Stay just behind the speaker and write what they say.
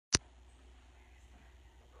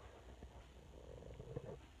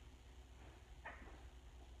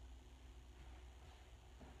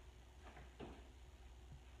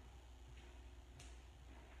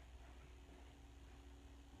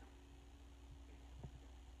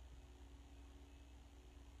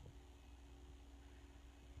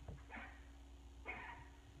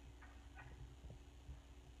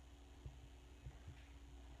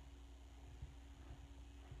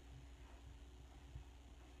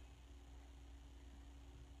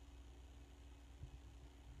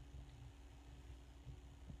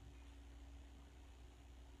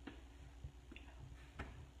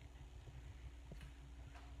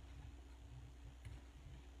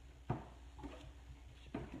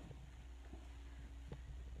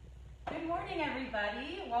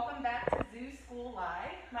everybody. Welcome back to Zoo School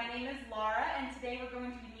Live. My name is Laura, and today we're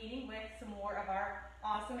going to be meeting with some more of our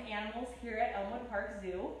awesome animals here at Elmwood Park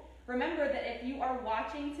Zoo. Remember that if you are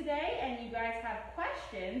watching today and you guys have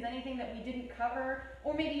questions, anything that we didn't cover,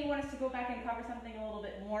 or maybe you want us to go back and cover something a little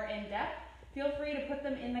bit more in depth, feel free to put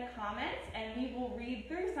them in the comments, and we will read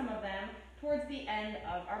through some of them towards the end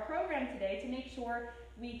of our program today to make sure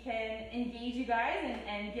we can engage you guys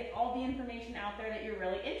and get all the information out there that you're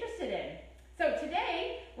really interested in. So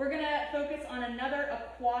today, we're going to focus on another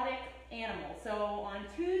aquatic animal. So on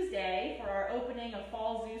Tuesday, for our opening of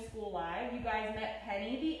Fall Zoo School Live, you guys met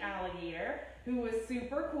Penny the alligator, who was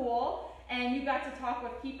super cool, and you got to talk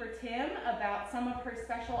with Keeper Tim about some of her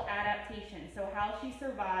special adaptations, so how she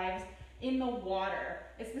survives in the water,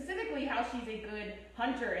 and specifically how she's a good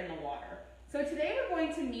hunter in the water. So today we're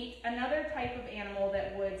going to meet another type of animal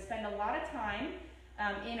that would spend a lot of time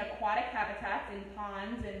in aquatic habitats, in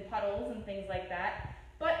ponds and puddles and things like that,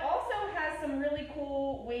 but also has some really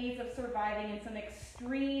cool ways of surviving in some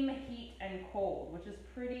extreme heat and cold, which is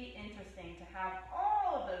pretty interesting to have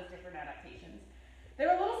all of those different adaptations.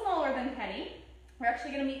 They're a little smaller than Penny. We're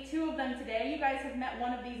actually going to meet two of them today. You guys have met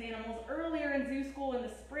one of these animals earlier in zoo school in the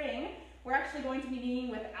spring. We're actually going to be meeting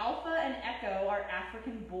with Alpha and Echo, our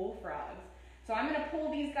African bullfrogs. So I'm going to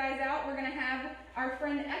pull these guys out. We're going to have our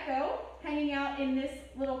friend Echo hanging out in this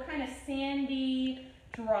little kind of sandy,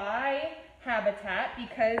 dry habitat,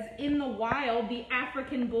 because in the wild, the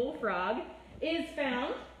African bullfrog is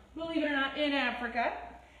found, believe it or not, in Africa.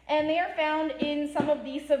 And they are found in some of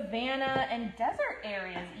the savanna and desert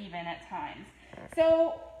areas even at times.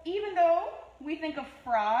 So even though we think of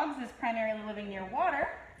frogs as primarily living near water,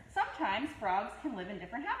 sometimes frogs can live in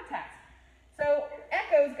different habitats. So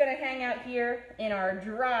Echo's going to hang out here in our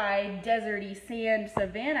dry, deserty, sand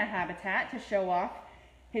savanna habitat to show off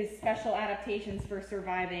his special adaptations for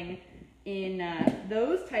surviving in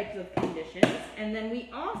those types of conditions. And then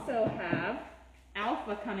we also have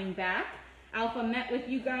Alpha coming back. Alpha met with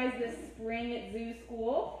you guys this spring at zoo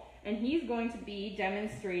school, and he's going to be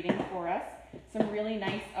demonstrating for us some really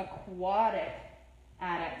nice aquatic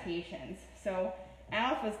adaptations. So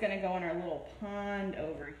Alpha's going to go in our little pond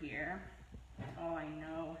over here. Oh, I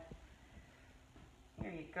know.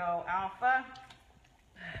 Here you go, Alpha.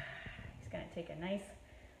 He's going to take a nice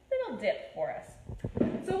little dip for us.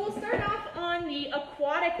 So we'll start off on the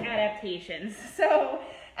aquatic adaptations. So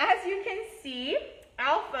as you can see,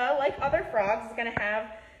 Alpha, like other frogs, is going to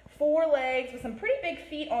have 4 legs with some pretty big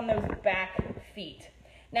feet on those back feet.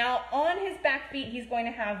 Now, on his back feet, he's going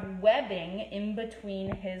to have webbing in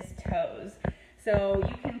between his toes. So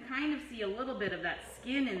you can kind of see a little bit of that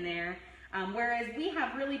skin in there. Whereas we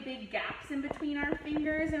have really big gaps in between our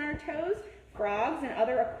fingers and our toes, frogs and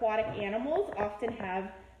other aquatic animals often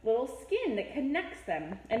have little skin that connects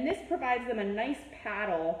them. And this provides them a nice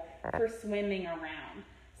paddle for swimming around.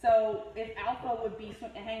 So if Alpha would be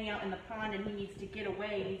hanging out in the pond and he needs to get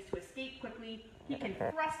away, needs to escape quickly, he can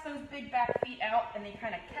thrust those big back feet out and they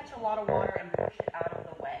kind of catch a lot of water and push it out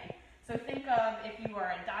of the way. So think of if you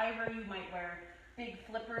are a diver, you might wear big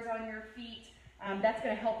flippers on your feet. That's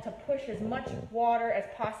going to help to push as much water as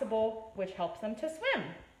possible, which helps them to swim.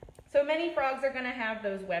 So many frogs are going to have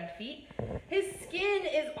those webbed feet. His skin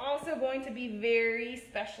is also going to be very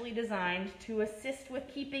specially designed to assist with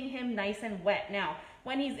keeping him nice and wet. Now,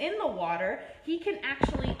 when he's in the water, he can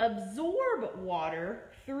actually absorb water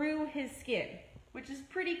through his skin, which is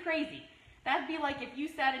pretty crazy. That'd be like if you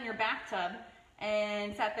sat in your bathtub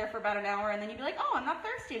and sat there for about an hour and then you'd be like, oh, I'm not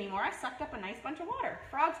thirsty anymore. I sucked up a nice bunch of water.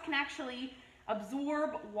 Frogs can actually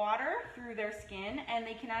absorb water through their skin, and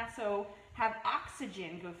they can also have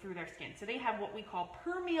oxygen go through their skin. So they have what we call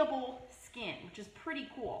permeable skin, which is pretty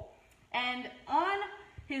cool. And on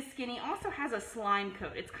his skin, he also has a slime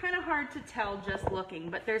coat. It's kind of hard to tell just looking,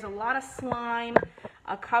 but there's a lot of slime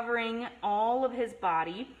covering all of his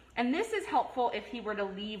body. And this is helpful if he were to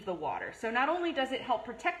leave the water. So not only does it help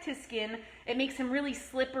protect his skin, it makes him really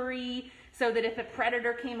slippery so that if a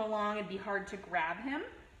predator came along, it'd be hard to grab him.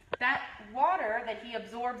 That water that he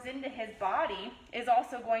absorbs into his body is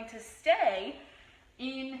also going to stay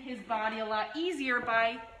in his body a lot easier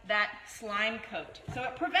by that slime coat. So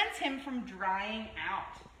it prevents him from drying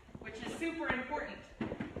out, which is super important.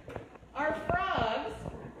 Our frogs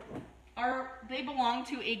they belong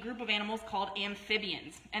to a group of animals called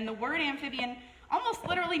amphibians. And the word amphibian almost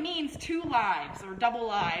literally means 2 lives or double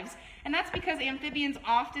lives. And that's because amphibians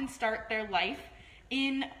often start their life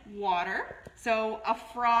in water. So a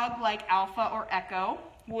frog like Alpha or Echo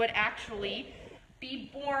would actually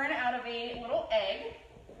be born out of a little egg,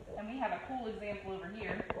 and we have a cool example over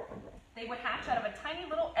here. They would hatch out of a tiny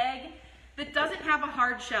little egg that doesn't have a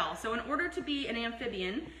hard shell. So in order to be an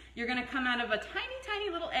amphibian, you're gonna come out of a tiny, tiny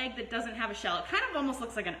little egg that doesn't have a shell. It kind of almost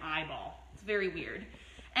looks like an eyeball. It's very weird.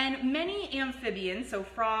 And many amphibians, so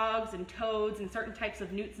frogs and toads and certain types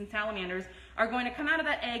of newts and salamanders, are going to come out of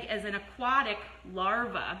that egg as an aquatic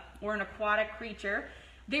larva or an aquatic creature,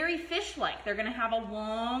 very fish-like. They're going to have a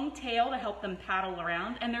long tail to help them paddle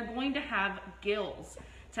around, and they're going to have gills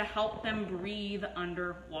to help them breathe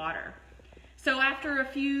underwater. So after a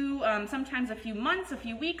few, sometimes a few months, a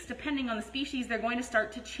few weeks, depending on the species, they're going to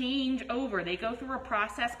start to change over. They go through a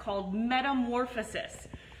process called metamorphosis.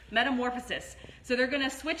 So they're going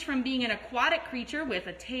to switch from being an aquatic creature with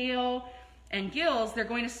a tail and gills, they're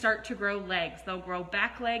going to start to grow legs. They'll grow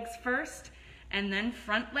back legs first and then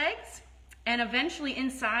front legs. And eventually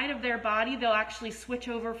inside of their body, they'll actually switch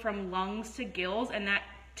over from lungs to gills, and that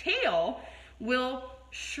tail will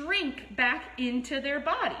shrink back into their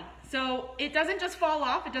body. So it doesn't just fall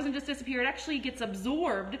off, it doesn't just disappear, it actually gets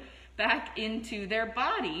absorbed back into their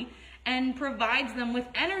body and provides them with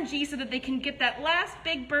energy so that they can get that last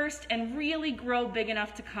big burst and really grow big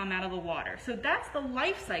enough to come out of the water. So that's the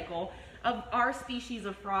life cycle of our species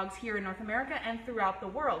of frogs here in North America and throughout the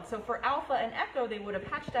world. So for Alpha and Echo, they would have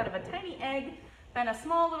hatched out of a tiny egg, then a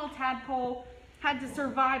small little tadpole, had to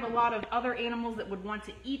survive a lot of other animals that would want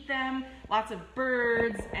to eat them, lots of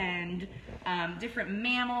birds and different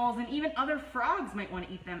mammals, and even other frogs might want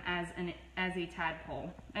to eat them as a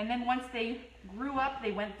tadpole. And then once they grew up,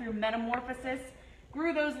 they went through metamorphosis,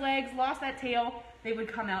 grew those legs, lost that tail, they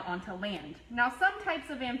would come out onto land. Now some types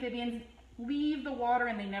of amphibians leave the water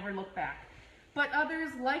and they never look back. But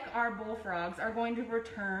others, like our bullfrogs, are going to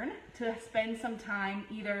return to spend some time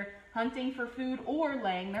either hunting for food or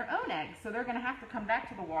laying their own eggs. So they're going to have to come back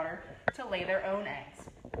to the water to lay their own eggs.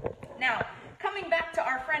 Now, coming back to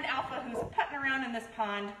our friend Alpha, who's putting around in this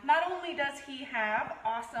pond, not only does he have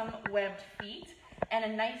awesome webbed feet and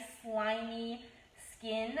a nice slimy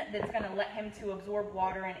skin that's going to let him to absorb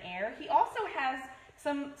water and air, he also has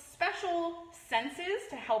some special senses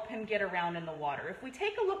to help him get around in the water. If we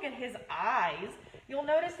take a look at his eyes, you'll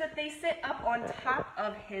notice that they sit up on top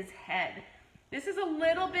of his head. This is a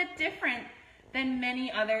little bit different than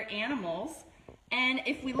many other animals. And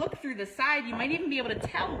if we look through the side, you might even be able to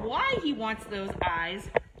tell why he wants those eyes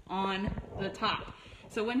on the top.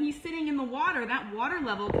 So when he's sitting in the water, that water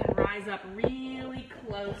level can rise up really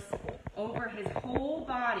close over his whole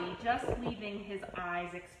body, just leaving his eyes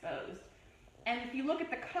exposed. And if you look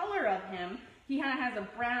at the color of him, he kind of has a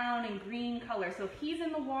brown and green color. So if he's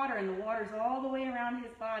in the water and the water's all the way around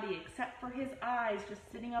his body, except for his eyes just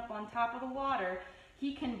sitting up on top of the water,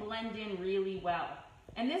 he can blend in really well.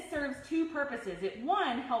 And this serves two purposes. It,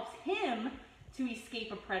 one, helps him to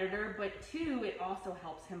escape a predator, but two, it also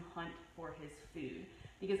helps him hunt for his food.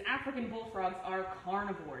 Because African bullfrogs are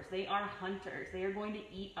carnivores. They are hunters. They are going to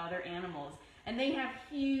eat other animals. And they have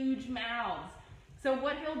huge mouths. So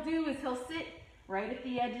what he'll do is he'll sit right at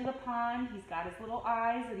the edge of the pond. He's got his little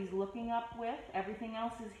eyes that he's looking up with. Everything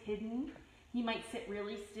else is hidden. He might sit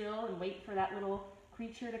really still and wait for that little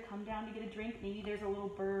creature to come down to get a drink. Maybe there's a little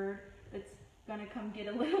bird that's gonna come get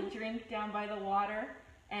a little drink down by the water.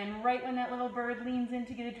 And right when that little bird leans in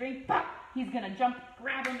to get a drink, pop, he's gonna jump,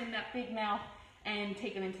 grab him in that big mouth, and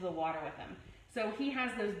take him into the water with him. So he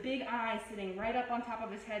has those big eyes sitting right up on top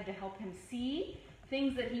of his head to help him see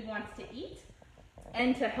things that he wants to eat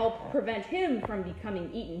and to help prevent him from becoming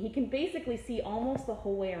eaten. He can basically see almost the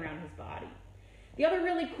whole way around his body. The other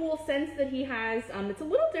really cool sense that he has, it's a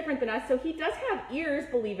little different than us, so he does have ears,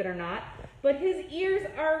 believe it or not, but his ears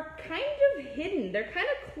are kind of hidden. They're kind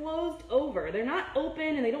of closed over. They're not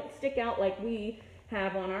open and they don't stick out like we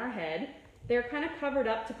have on our head. They're kind of covered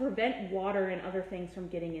up to prevent water and other things from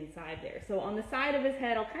getting inside there. So on the side of his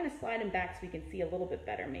head, I'll kind of slide him back so we can see a little bit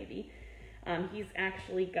better maybe. He's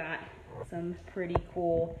actually got some pretty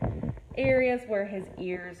cool areas where his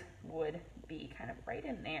ears would be, kind of right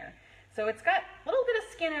in there. So it's got a little bit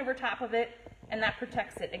of skin over top of it, and that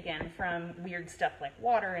protects it again from weird stuff like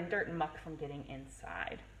water and dirt and muck from getting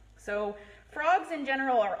inside. So frogs in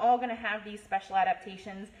general are all going to have these special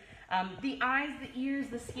adaptations. The eyes, the ears,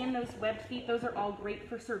 the skin, those webbed feet, those are all great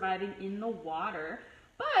for surviving in the water.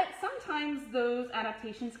 But sometimes those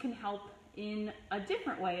adaptations can help in a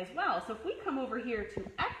different way as well. So if we come over here to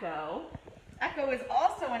Echo, Echo is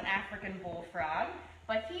also an African bullfrog,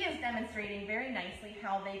 but he is demonstrating very nicely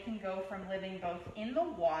how they can go from living both in the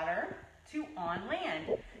water to on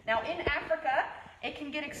land. Now in Africa, it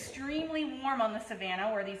can get extremely warm on the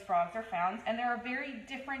savanna where these frogs are found, and there are very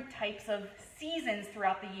different types of seasons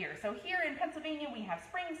throughout the year. So here in Pennsylvania, we have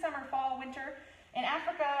spring, summer, fall, winter. In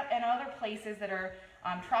Africa and other places that are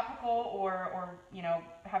tropical or you know,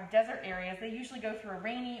 have desert areas, they usually go through a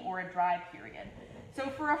rainy or a dry period. So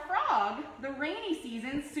for a frog, the rainy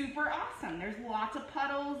season's super awesome. There's lots of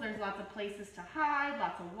puddles, there's lots of places to hide,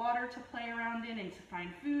 lots of water to play around in and to find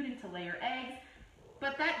food and to lay your eggs.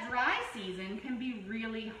 But that dry season can be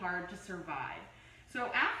really hard to survive. So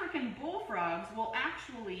African bullfrogs will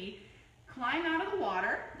actually climb out of the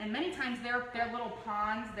water, and many times their little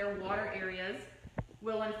ponds, their water areas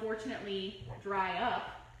will unfortunately dry up,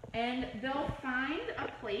 and they'll find a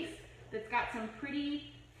place that's got some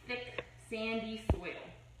pretty thick sandy soil,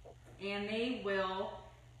 and they will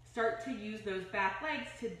start to use those back legs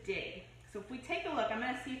to dig. So if we take a look, I'm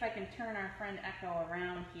going to see if I can turn our friend Echo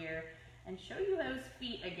around here and show you those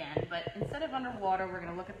feet again, but instead of underwater, we're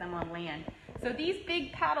going to look at them on land. So these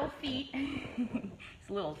big paddle feet, he's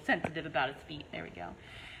a little sensitive about his feet, there we go.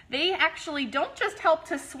 They actually don't just help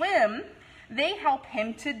to swim, they help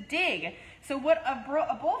him to dig. So what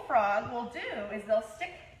a bullfrog will do is they'll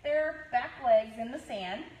stick their back legs in the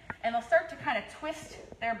sand and they'll start to kind of twist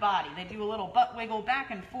their body. They do a little butt wiggle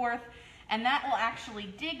back and forth, and that will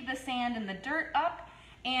actually dig the sand and the dirt up,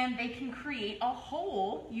 and they can create a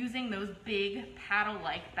hole using those big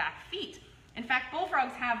paddle-like back feet. In fact,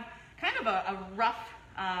 bullfrogs have kind of a rough,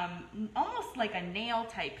 almost like a nail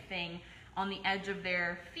type thing on the edge of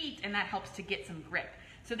their feet, and that helps to get some grip.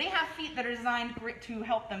 So they have feet that are designed to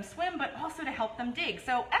help them swim, but also to help them dig.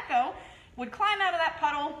 So Echo would climb out of that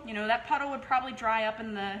puddle. You know, that puddle would probably dry up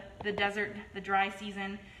in the desert, the dry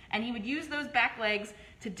season, and he would use those back legs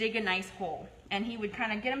to dig a nice hole. And he would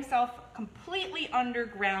kind of get himself completely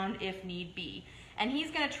underground if need be. And he's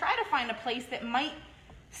going to try to find a place that might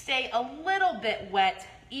stay a little bit wet,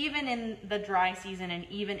 even in the dry season and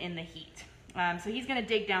even in the heat. So he's going to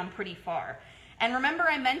dig down pretty far. And remember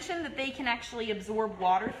I mentioned that they can actually absorb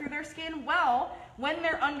water through their skin? Well, when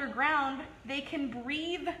they're underground, they can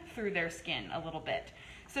breathe through their skin a little bit.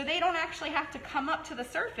 So they don't actually have to come up to the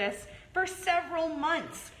surface for several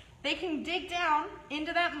months. They can dig down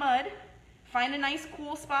into that mud, find a nice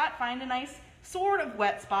cool spot, find a nice sort of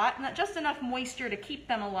wet spot, not just enough moisture to keep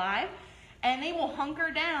them alive, and they will hunker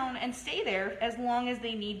down and stay there as long as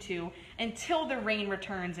they need to until the rain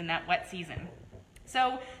returns in that wet season.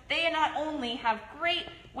 So they not only have great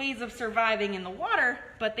ways of surviving in the water,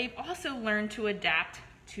 but they've also learned to adapt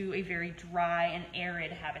to a very dry and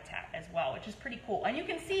arid habitat as well, which is pretty cool. And you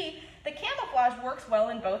can see the camouflage works well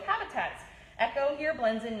in both habitats. Echo here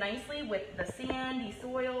blends in nicely with the sandy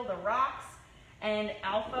soil, the rocks, and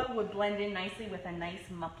Alpha would blend in nicely with a nice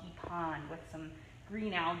mucky pond with some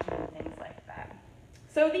green algae and things like that.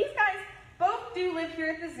 So these guys both do live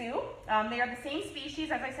here at the zoo. They are the same species.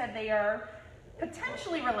 As I said, they are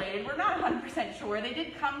potentially related. We're not 100% sure. They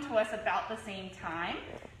did come to us about the same time.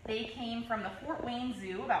 They came from the Fort Wayne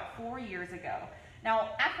Zoo about 4 years ago. Now,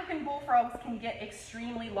 African bullfrogs can get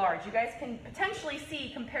extremely large. You guys can potentially see,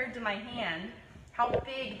 compared to my hand, how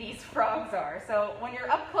big these frogs are. So when you're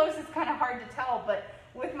up close, it's kind of hard to tell, but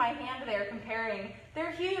with my hand there comparing,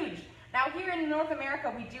 they're huge. Now here in North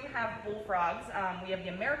America, we do have bullfrogs. We have the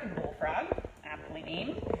American bullfrog, aptly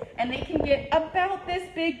named, and they can get about this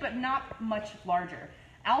big, but not much larger.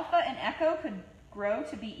 Alpha and Echo could grow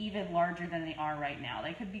to be even larger than they are right now.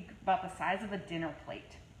 They could be about the size of a dinner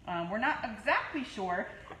plate. We're not exactly sure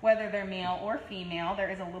whether they're male or female. There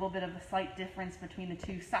is a little bit of a slight difference between the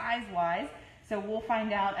two size-wise, so we'll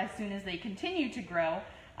find out as soon as they continue to grow.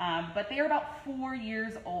 But they are about 4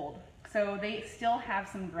 years old, so they still have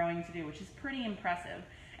some growing to do, which is pretty impressive.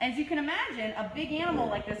 As you can imagine, a big animal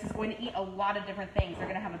like this is going to eat a lot of different things. They're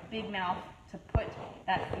going to have a big mouth to put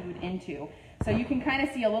that food into. So you can kind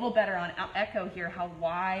of see a little better on Echo here how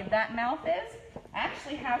wide that mouth is. I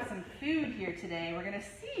actually have some food here today. We're going to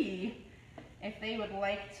see if they would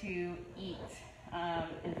like to eat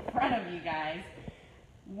in front of you guys.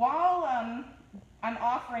 While I'm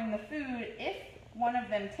offering the food, if one of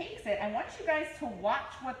them takes it, I want you guys to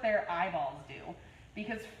watch what their eyeballs do.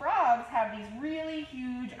 Because frogs have these really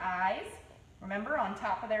huge eyes, remember, on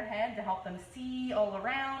top of their head to help them see all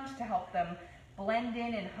around, to help them blend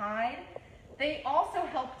in and hide. They also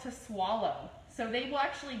help to swallow. So they will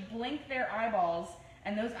actually blink their eyeballs,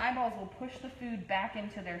 and those eyeballs will push the food back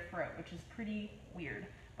into their throat, which is pretty weird,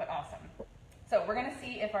 but awesome. So we're going to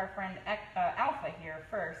see if our friend Alpha here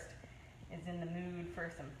first is in the mood for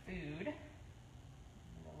some food.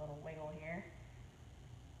 A little wiggle here.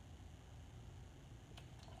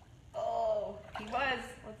 Oh, he was.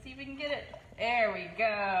 Let's see if we can get it. There we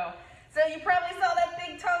go. So you probably saw that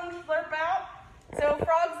big tongue flirp out. So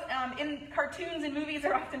frogs in cartoons and movies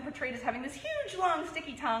are often portrayed as having this huge, long,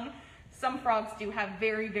 sticky tongue. Some frogs do have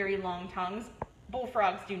very, very long tongues.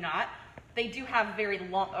 Bullfrogs do not. They do have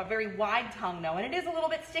a very wide tongue though, and it is a little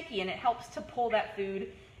bit sticky, and it helps to pull that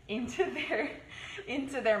food into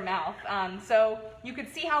their mouth. So you can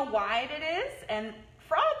see how wide it is, and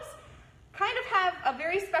frogs kind of have a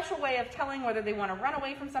very special way of telling whether they want to run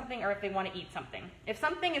away from something or if they want to eat something. If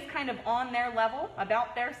something is kind of on their level,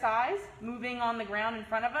 about their size, moving on the ground in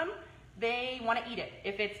front of them, they want to eat it.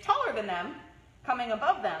 If it's taller than them, coming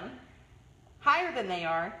above them, higher than they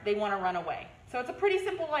are, they want to run away. So it's a pretty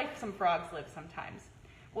simple life some frogs live sometimes.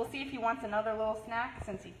 We'll see if he wants another little snack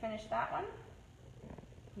since he finished that one.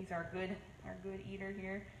 He's our good eater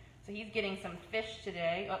here. So he's getting some fish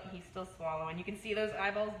today. Oh, he's still swallowing. You can see those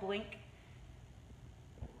eyeballs blink.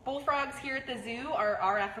 Bullfrogs here at the zoo,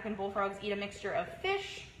 our African bullfrogs, eat a mixture of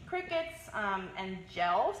fish, crickets, and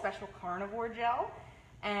gel, special carnivore gel.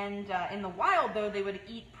 And in the wild, though, they would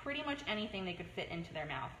eat pretty much anything they could fit into their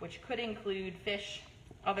mouth, which could include fish,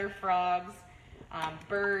 other frogs,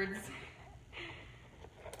 birds,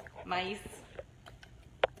 mice,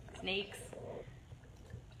 snakes.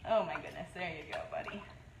 Oh my goodness, there you go, buddy.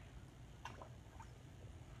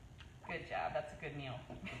 Good job, that's a good meal.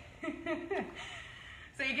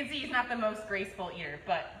 So you can see he's not the most graceful eater,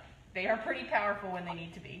 but they are pretty powerful when they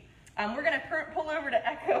need to be. We're going to pull over to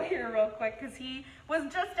Echo here real quick because he was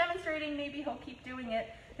just demonstrating, maybe he'll keep doing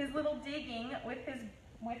it, his little digging with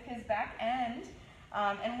his back end.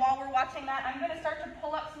 And while we're watching that, I'm going to start to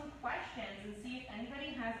pull up some questions and see if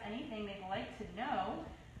anybody has anything they'd like to know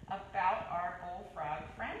about our bullfrog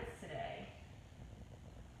friends today.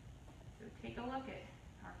 So take a look at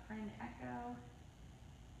our friend Echo.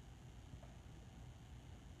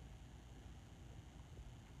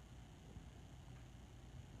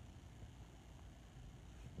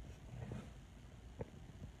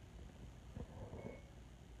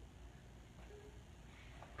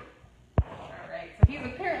 He's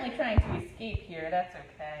apparently trying to escape here. That's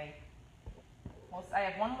okay. Well, I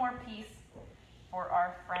have one more piece for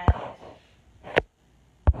our friend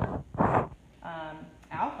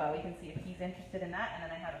Alpha. We can see if he's interested in that, and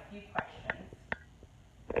then I have a few questions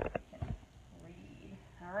we can read.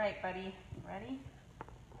 All right, buddy. You ready?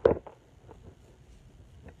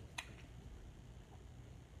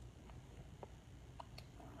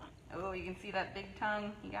 Oh, you can see that big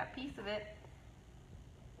tongue. You got a piece of it.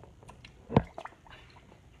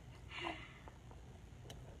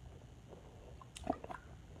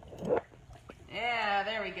 Yeah,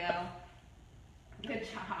 there we go. Good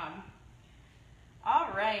job. All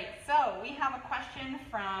right, so we have a question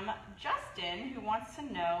from Justin who wants to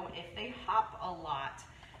know if they hop a lot.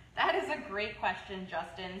 That is a great question,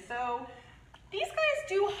 Justin. So these guys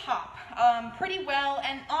do hop pretty well,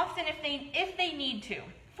 and often if they need to.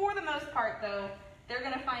 For the most part, though, they're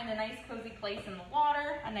going to find a nice cozy place in the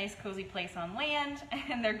water, a nice cozy place on land,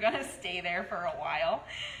 and they're going to stay there for a while.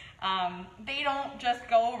 They don't just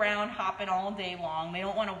go around hopping all day long. They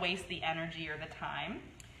don't want to waste the energy or the time.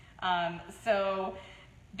 So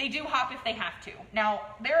they do hop if they have to. Now,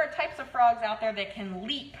 there are types of frogs out there that can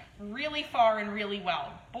leap really far and really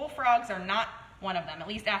well. Bullfrogs are not one of them, at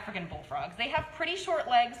least African bullfrogs. They have pretty short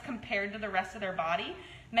legs compared to the rest of their body.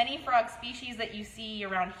 Many frog species that you see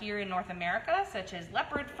around here in North America, such as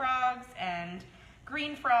leopard frogs and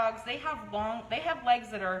green frogs, they have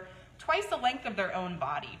legs that are twice the length of their own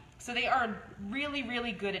body. So they are really,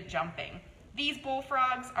 really good at jumping. These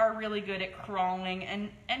bullfrogs are really good at crawling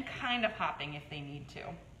and kind of hopping if they need to.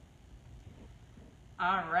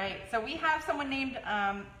 All right, so we have someone named,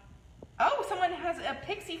 someone has a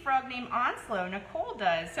pixie frog named Onslow. Nicole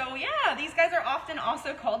does. So yeah, these guys are often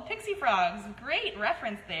also called pixie frogs. Great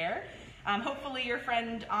reference there. Hopefully your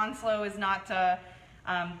friend Onslow is not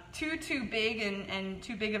too big and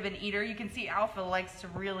too big of an eater. You can see Alpha likes to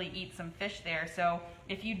really eat some fish there. So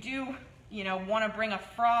if you do, want to bring a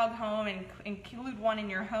frog home and include one in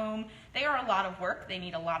your home, they are a lot of work. They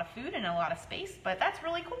need a lot of food and a lot of space, but that's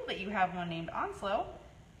really cool that you have one named Onslow.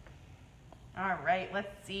 All right, let's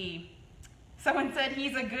see. Someone said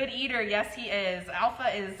he's a good eater. Yes, he is.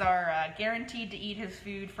 Alpha is our guaranteed to eat his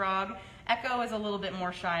food frog. Echo is a little bit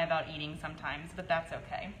more shy about eating sometimes, but that's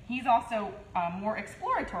okay. He's also more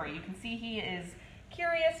exploratory. You can see he is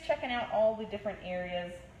curious, checking out all the different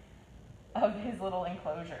areas of his little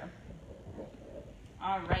enclosure.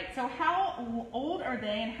 All right, so how old are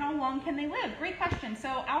they and how long can they live? Great question.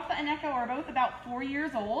 So Alpha and Echo are both about 4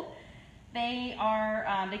 years old. They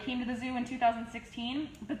came to the zoo in 2016,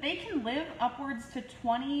 but they can live upwards to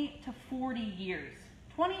 20 to 40 years.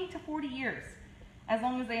 20 to 40 years, as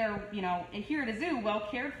long as they are, here at a zoo, well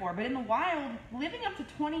cared for. But in the wild, living up to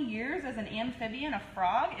 20 years as an amphibian, a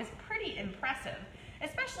frog, is pretty impressive,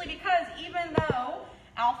 especially because even though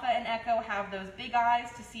Alpha and Echo have those big eyes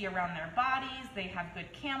to see around their bodies. They have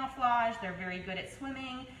good camouflage. They're very good at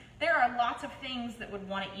swimming. There are lots of things that would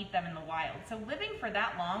want to eat them in the wild. So living for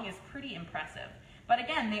that long is pretty impressive. But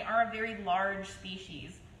again, they are a very large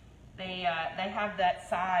species. They have that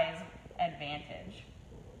size advantage.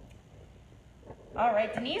 All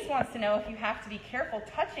right, Denise wants to know if you have to be careful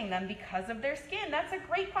touching them because of their skin. That's a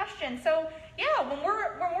great question. So yeah, when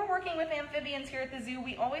we're working with amphibians here at the zoo,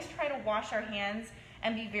 we always try to wash our hands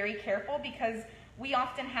and be very careful because we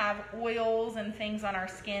often have oils and things on our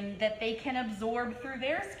skin that they can absorb through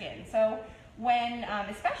their skin. So when,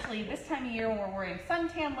 especially this time of year when we're wearing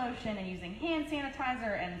suntan lotion and using hand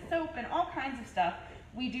sanitizer and soap and all kinds of stuff,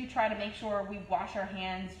 we do try to make sure we wash our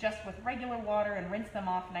hands just with regular water and rinse them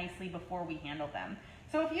off nicely before we handle them.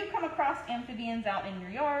 So if you come across amphibians out in your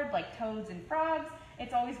yard, like toads and frogs,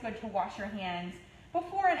 it's always good to wash your hands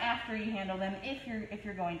before and after you handle them if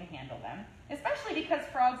you're going to handle them. Especially because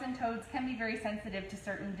frogs and toads can be very sensitive to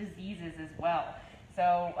certain diseases as well.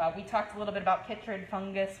 So we talked a little bit about chytrid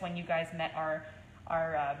fungus when you guys met our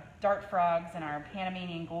dart frogs and our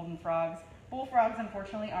Panamanian golden frogs. Bullfrogs,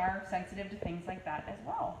 unfortunately, are sensitive to things like that as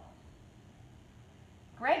well.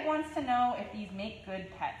 Greg wants to know if these make good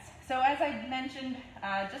pets. So as I mentioned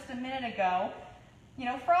just a minute ago, you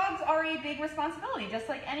know, frogs are a big responsibility, just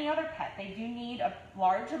like any other pet. They do need a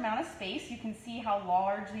large amount of space. You can see how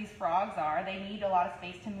large these frogs are. They need a lot of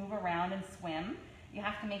space to move around and swim. You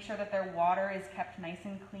have to make sure that their water is kept nice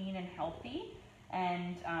and clean and healthy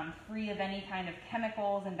and free of any kind of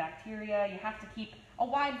chemicals and bacteria. You have to keep a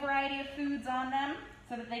wide variety of foods on them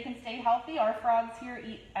so that they can stay healthy. Our frogs here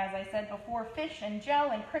eat, as I said before, fish and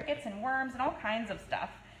gel and crickets and worms and all kinds of stuff.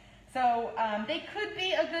 So they could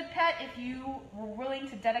be a good pet if you were willing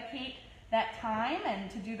to dedicate that time and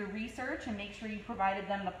to do the research and make sure you provided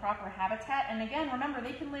them the proper habitat. And again, remember,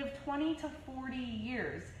 they can live 20 to 40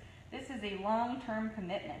 years. This is a long-term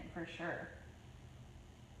commitment for sure.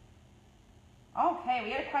 Okay,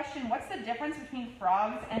 we had a question. What's the difference between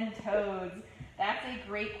frogs and toads? That's a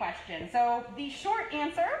great question. So the short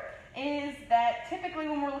answer is that typically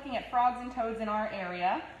when we're looking at frogs and toads in our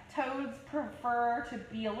area, toads prefer to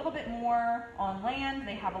be a little bit more on land.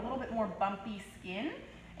 They have a little bit more bumpy skin.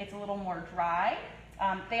 It's a little more dry.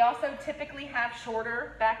 They also typically have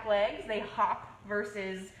shorter back legs. They hop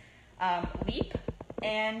versus leap.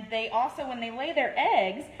 And they also, when they lay their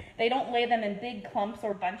eggs, they don't lay them in big clumps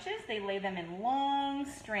or bunches. They lay them in long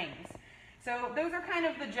strings. So those are kind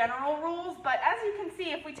of the general rules, but as you can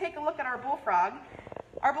see, if we take a look at our bullfrog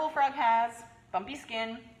has bumpy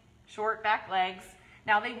skin, short back legs.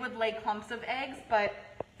 Now they would lay clumps of eggs, but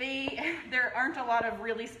there aren't a lot of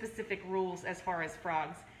really specific rules as far as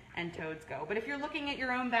frogs and toads go. But if you're looking at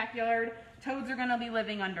your own backyard, toads are going to be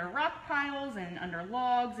living under rock piles and under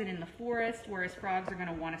logs and in the forest, whereas frogs are going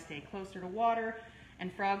to want to stay closer to water,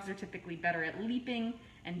 and frogs are typically better at leaping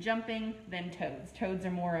and jumping than toads. Toads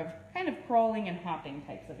are more of kind of crawling and hopping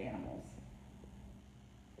types of animals.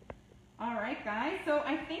 All right, guys, so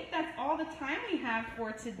I think that's all the time we have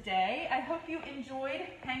for today. I hope you enjoyed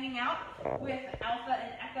hanging out with Alpha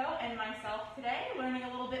and Echo and myself today, learning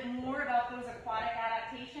a little bit more about those aquatic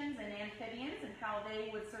adaptations and amphibians and how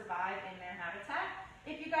they would survive in their habitat.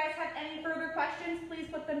 If you guys have any further questions, please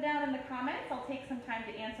put them down in the comments. I'll take some time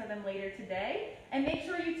to answer them later today. And make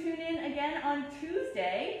sure you tune in again on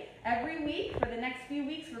Tuesday every week. For the next few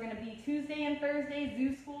weeks, we're going to be Tuesday and Thursday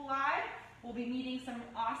Zoo School Live. We'll be meeting some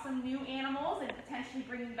awesome new animals and potentially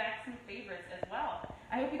bringing back some favorites as well.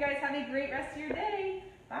 I hope you guys have a great rest of your day.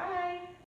 Bye.